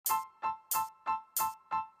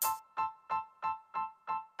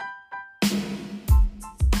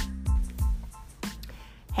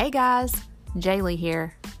Hey guys, Jaylee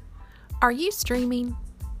here. Are you streaming?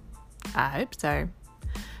 I hope so,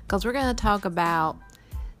 because we're going to talk about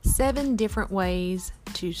 7 different ways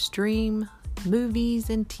to stream movies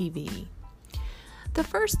and TV. The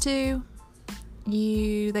first 2,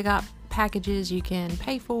 they got packages you can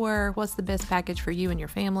pay for. What's the best package for you and your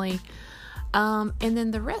family? And then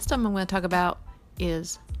the rest of them I'm going to talk about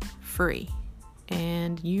is free.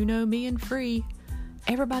 And you know me and free.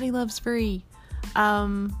 Everybody loves free.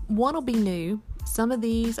 One will be new. Some of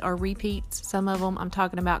these are repeats. Some of them I'm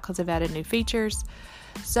talking about because they've added new features.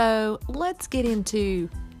 So let's get into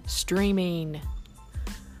streaming.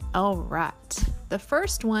 All right. The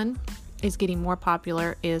first one is getting more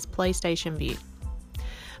popular is PlayStation Vue.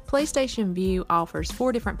 PlayStation Vue offers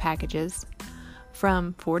 4 different packages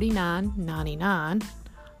from $49.99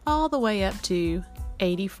 all the way up to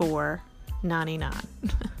 $84.99.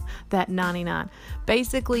 That 99.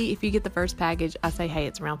 Basically, if you get the first package, I say, hey,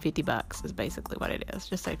 it's around $50 is basically what it is.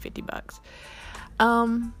 Just say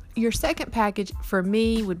 $50. Your second package for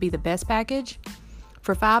me would be the best package.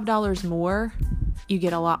 For $5 more, you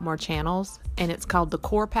get a lot more channels, and it's called the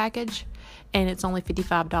core package, and it's only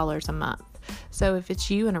 $55 a month. So if it's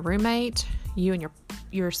you and a roommate, you and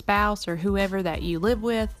your spouse or whoever that you live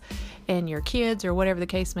with, and your kids or whatever the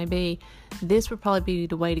case may be, this would probably be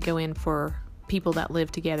the way to go in for people that live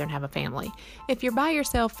together and have a family. If you're by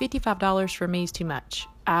yourself, $55 for me is too much.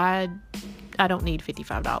 I don't need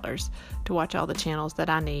 $55 to watch all the channels that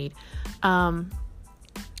I need. But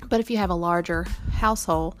if you have a larger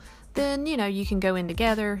household, then you can go in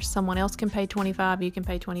together. Someone else can pay $25, you can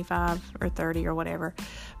pay $25 or $30 or whatever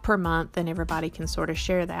per month, and everybody can sort of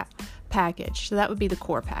share that package. So that would be the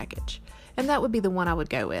core package, and that would be the one I would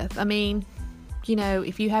go with. I mean,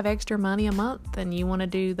 if you have extra money a month and you want to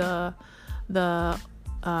do the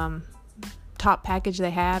top package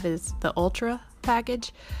they have is the Ultra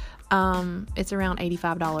package. It's around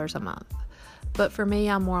 $85 a month. But for me,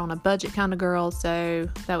 I'm more on a budget kind of girl, so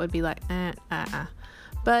that would be like,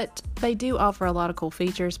 But they do offer a lot of cool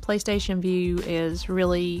features. PlayStation Vue is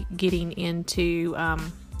really getting into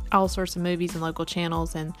all sorts of movies and local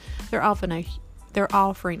channels, and they're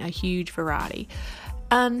offering a huge variety.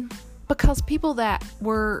 Because people that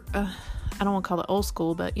were I don't want to call it old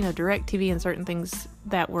school, but DirecTV and certain things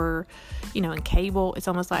that were in cable, it's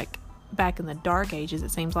almost like back in the dark ages, it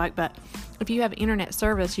seems like. But if you have internet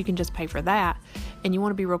service, you can just pay for that, and you want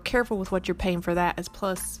to be real careful with what you're paying for that, as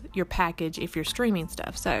plus your package if you're streaming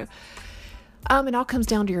stuff. So it all comes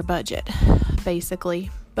down to your budget basically.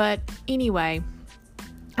 But anyway,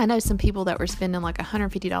 I know some people that were spending like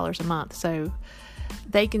 $150 a month, so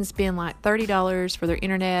they can spend like $30 for their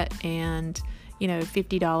internet and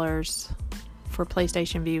 $50 for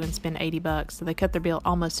PlayStation Vue and spend $80. So they cut their bill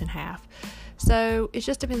almost in half. So it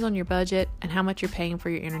just depends on your budget and how much you're paying for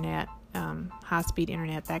your internet, high-speed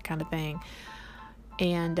internet, that kind of thing.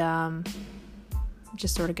 And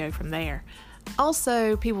just sort of go from there.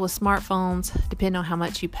 Also, people with smartphones, depend on how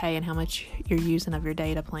much you pay and how much you're using of your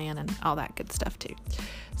data plan and all that good stuff too.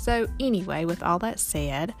 So anyway, with all that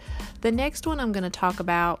said, the next one I'm going to talk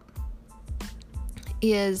about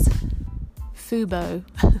is Fubo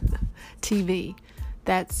TV.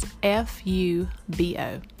 That's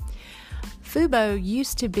Fubo. Fubo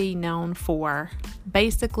used to be known for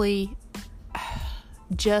basically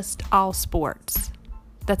just all sports.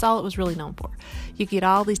 That's all it was really known for. You get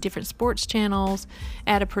all these different sports channels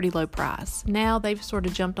at a pretty low price. Now they've sort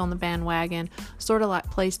of jumped on the bandwagon, sort of like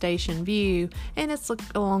PlayStation Vue, and it's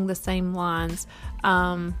along the same lines.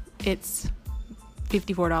 It's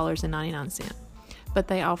 $54.99. But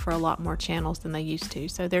they offer a lot more channels than they used to.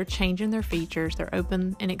 So they're changing their features. They're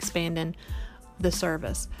open and expanding the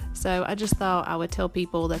service. So I just thought I would tell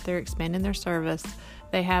people that they're expanding their service.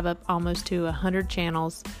 They have up almost to 100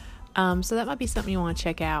 channels. So that might be something you want to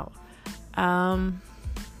check out.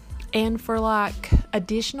 And for like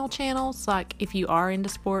additional channels, like if you are into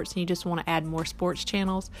sports and you just want to add more sports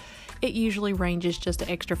channels, it usually ranges just an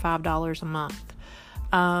extra $5 a month.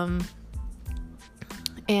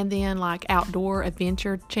 And then like outdoor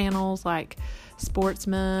adventure channels like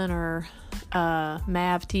Sportsman or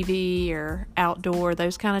Mav TV or Outdoor,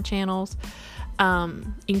 those kind of channels.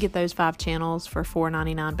 You can get those 5 channels for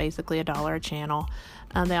 $4.99, basically $1 a channel.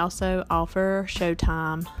 They also offer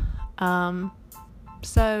Showtime.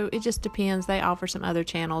 So it just depends. They offer some other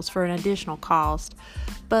channels for an additional cost,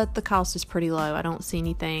 but the cost is pretty low. I don't see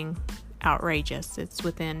anything outrageous. It's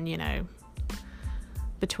within,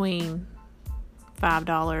 between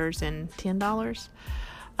 $5 and $10.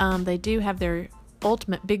 They do have their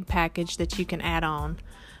ultimate big package that you can add on,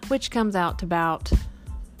 which comes out to about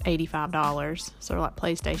 $85, sort of like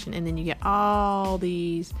PlayStation, and then you get all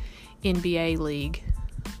these NBA League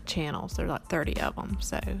channels. There's like 30 of them.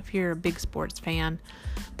 So if you're a big sports fan,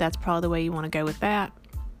 that's probably the way you want to go with that.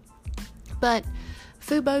 But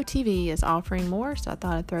Fubo TV is offering more, so I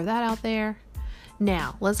thought I'd throw that out there.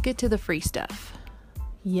 Now, let's get to the free stuff.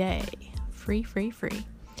 Yay. Free.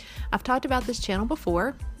 I've talked about this channel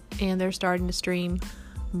before, and they're starting to stream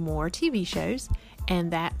more TV shows,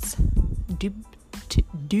 and that's Tubi.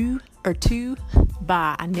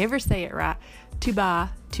 I never say it right. Tubi.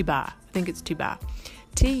 I think it's Tubi.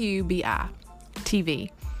 Tubi TV.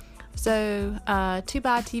 So, Tubi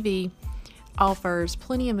TV offers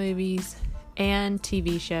plenty of movies and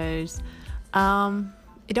TV shows.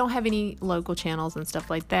 It don't have any local channels and stuff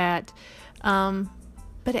like that,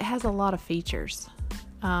 but it has a lot of features.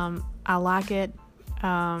 I like it.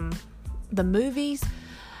 The movies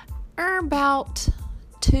are about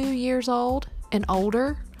 2 years old and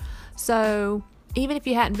older, so even if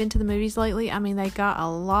you hadn't been to the movies lately, I mean, they got a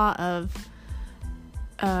lot of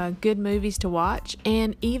good movies to watch.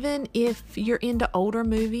 And even if you're into older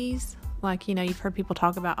movies, like, you've heard people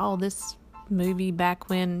talk about, this movie back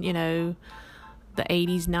when, the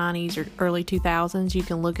 80s, 90s, or early 2000s, you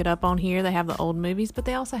can look it up on here. They have the old movies, but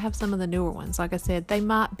they also have some of the newer ones. Like I said, they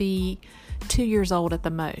might be 2 years old at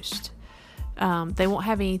the most. They won't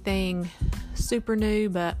have anything super new,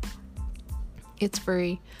 but it's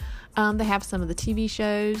free. They have some of the TV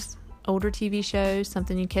shows, older TV shows,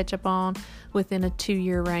 something you catch up on within a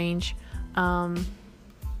 2-year range, that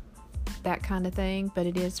kind of thing, but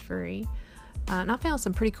it is free. And I found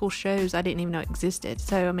some pretty cool shows I didn't even know existed.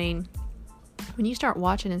 So, I mean, when you start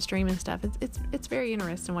watching and streaming stuff, it's very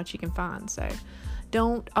interesting what you can find. So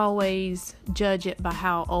don't always judge it by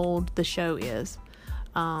how old the show is.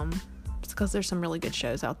 It's because there's some really good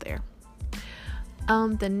shows out there.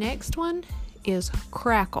 The next one is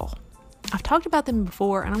Crackle. I've talked about them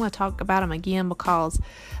before, and I'm going to talk about them again because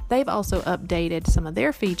they've also updated some of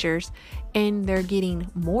their features, and they're getting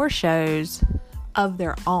more shows of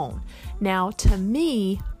their own. Now, to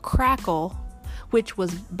me, Crackle, which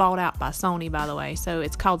was bought out by Sony, by the way, so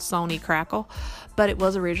it's called Sony Crackle, but it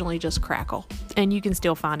was originally just Crackle, and you can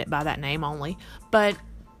still find it by that name only. But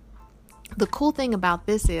the cool thing about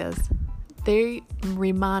this is they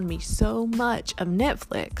remind me so much of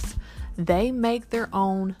Netflix. They make their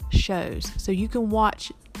own shows, so you can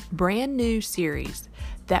watch brand new series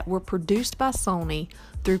that were produced by Sony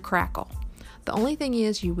through Crackle. The only thing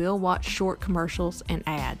is you will watch short commercials and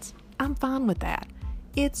ads. I'm fine with that.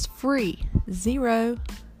 It's free. Zero,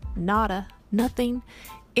 nada, nothing.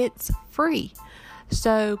 It's free.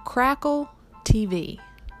 So Crackle TV.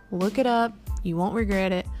 Look it up. You won't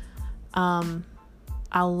regret it.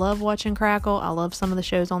 I love watching Crackle. I love some of the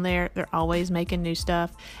shows on there. They're always making new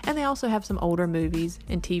stuff. And they also have some older movies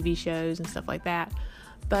and TV shows and stuff like that.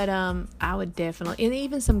 But I would definitely, and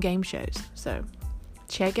even some game shows. So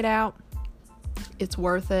check it out. It's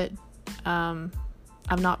worth it.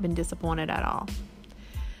 I've not been disappointed at all.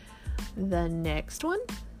 The next one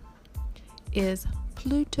is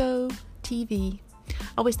Pluto TV. I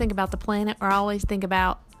always think about the planet, or I always think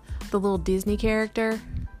about the little Disney character.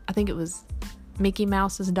 I think it was Mickey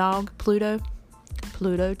Mouse's dog, Pluto.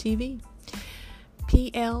 Pluto TV.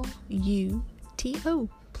 Pluto.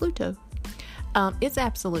 Pluto. It's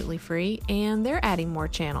absolutely free, and they're adding more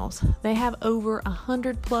channels. They have over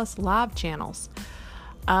 100 plus live channels.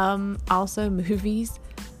 Also movies.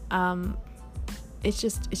 It's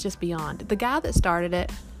just beyond. The guy that started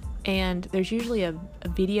it, and there's usually a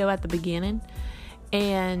video at the beginning,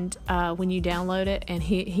 and when you download it, and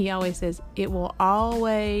he always says it will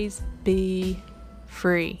always be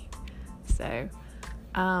free. So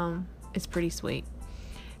it's pretty sweet.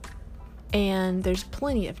 And there's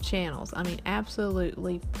plenty of channels. I mean,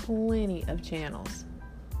 absolutely plenty of channels,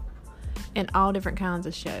 and all different kinds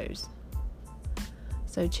of shows.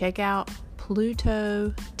 So check out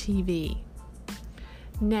Pluto TV.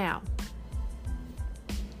 Now,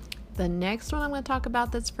 the next one I'm going to talk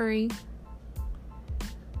about that's free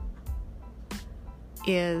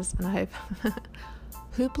is, and I hope,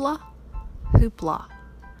 Hoopla. Hoopla.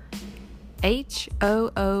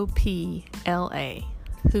 Hoopla.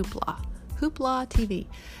 Hoopla. Hoopla TV.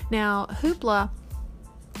 Now, Hoopla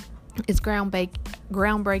is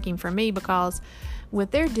groundbreaking for me because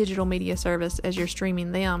with their digital media service, as you're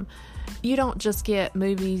streaming them, you don't just get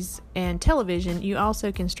movies and television. You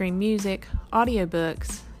also can stream music,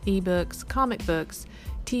 audiobooks, ebooks, comic books.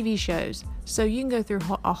 TV shows. So you can go through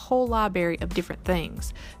a whole library of different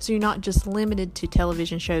things. So you're not just limited to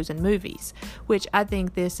television shows and movies, which I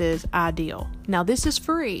think this is ideal. Now, this is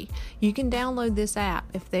free. You can download this app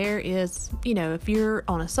if there is, if you're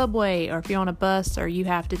on a subway or if you're on a bus or you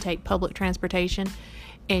have to take public transportation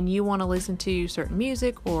and you want to listen to certain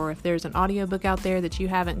music, or if there's an audiobook out there that you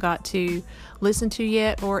haven't got to listen to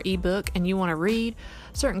yet, or ebook, and you want to read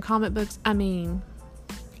certain comic books.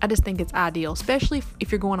 I just think it's ideal, especially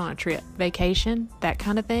if you're going on a trip, vacation, that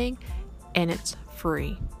kind of thing, and it's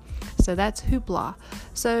free. So that's Hoopla.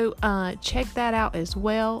 So check that out as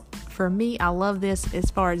well. For me, I love this as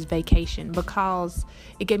far as vacation because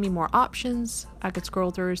it gave me more options. I could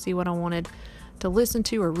scroll through, see what I wanted to listen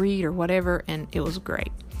to or read or whatever, and it was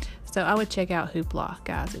great. So I would check out Hoopla,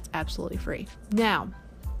 guys. It's absolutely free. Now,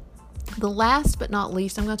 the last but not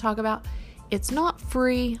least I'm going to talk about, it's not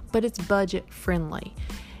free, but it's budget friendly.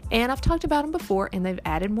 And I've talked about them before, and they've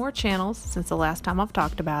added more channels since the last time I've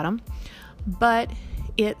talked about them. But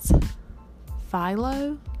it's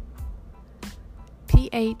Philo,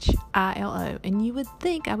 Philo. And you would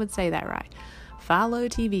think I would say that right. Philo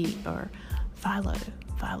TV or Philo,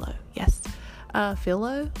 yes.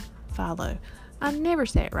 Philo. I never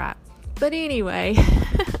say it right. But anyway,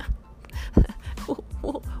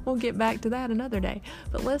 we'll get back to that another day.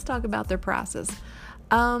 But let's talk about their prices.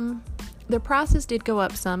 Their prices did go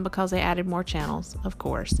up some because they added more channels, of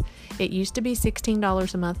course. It used to be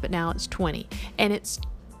 $16 a month, but now it's $20. And it's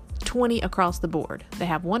 $20 across the board. They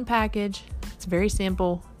have one package. It's very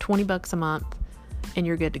simple, $20 a month, and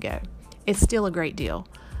you're good to go. It's still a great deal.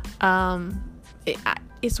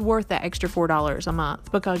 It's worth that extra $4 a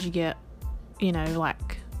month because you get,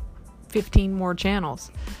 like 15 more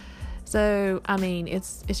channels. So,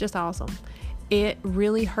 it's just awesome. It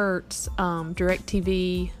really hurts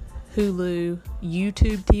DirecTV, Hulu,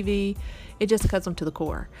 YouTube TV. It just cuts them to the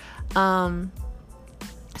core. So,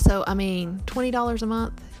 $20 a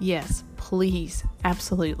month? Yes, please.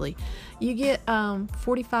 Absolutely. You get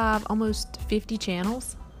 45, almost 50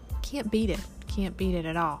 channels. Can't beat it. Can't beat it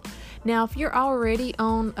at all. Now, if you're already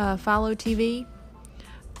on Philo TV,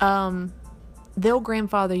 they'll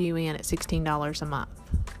grandfather you in at $16 a month.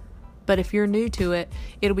 But if you're new to it,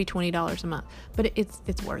 it'll be $20 a month. But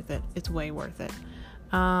it's worth it. It's way worth it.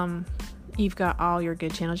 You've got all your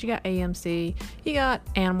good channels. You got AMC, you got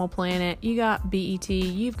Animal Planet, you got BET,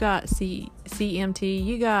 you've got CMT,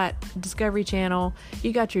 you got Discovery Channel,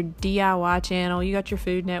 you got your DIY channel, you got your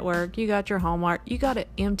Food Network, you got your Hallmark, you got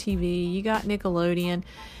MTV, you got Nickelodeon.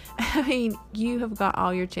 You have got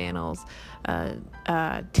all your channels.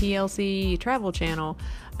 TLC, Travel Channel.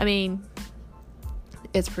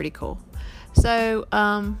 It's pretty cool. So,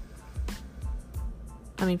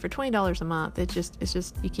 for $20 a month, it's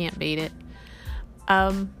just you can't beat it.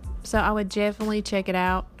 So I would definitely check it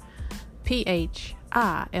out.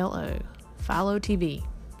 PHILO, Philo TV.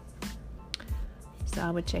 So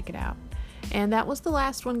I would check it out. And that was the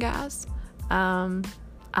last one, guys.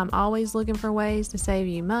 I'm always looking for ways to save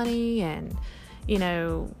you money and,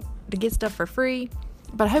 to get stuff for free.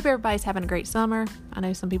 But I hope everybody's having a great summer. I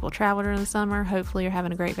know some people travel during the summer. Hopefully you're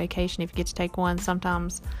having a great vacation if you get to take one.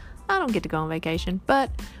 Sometimes I don't get to go on vacation, but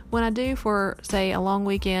when I do for, say, a long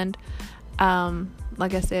weekend,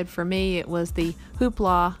 like I said, for me, it was the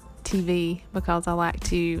Hoopla TV because I like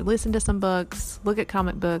to listen to some books, look at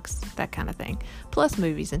comic books, that kind of thing, plus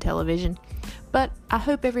movies and television. But I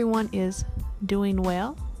hope everyone is doing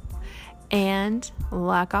well, and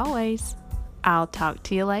like always, I'll talk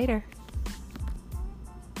to you later.